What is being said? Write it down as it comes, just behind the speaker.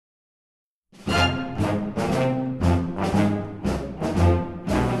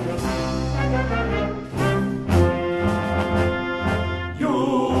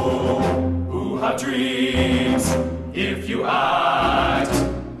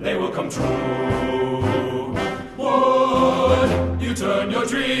true. Would you turn your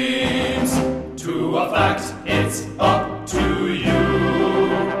dreams to a fact? It's up to you.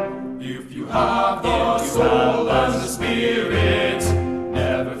 If you have the soul and the spirit,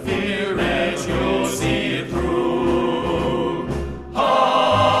 never fear it, you'll see it through.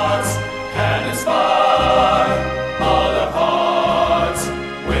 Hearts can inspire other hearts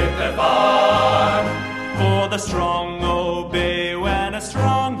with their fire. For the strong obey when a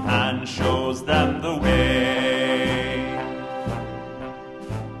strong hand shows them the way.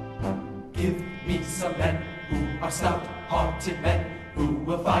 Give me some men who are stout-hearted men, who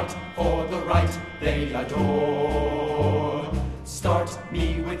will fight for the right they adore. Start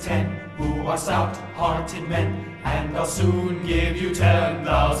me with 10 who are stout-hearted men, and I'll soon give you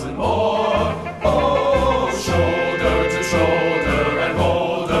 10,000 more. Oh, shoulder to shoulder and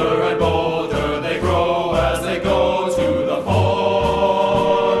bolder they grow as they go to the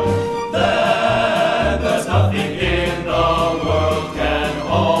fore. Then there's nothing in the world can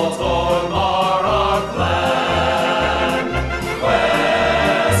halt or mar our plan.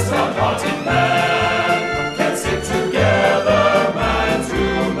 Where stout-hearted men can sit together man to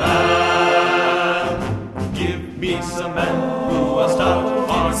man. Give me some men who are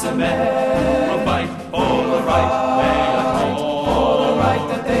stout-hearted men, who will fight for the right they adore. For the right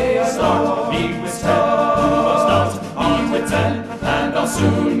that they are. Start me with 10 who are stout-hearted men, And I'll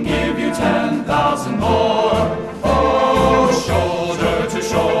soon give you 10,000 more.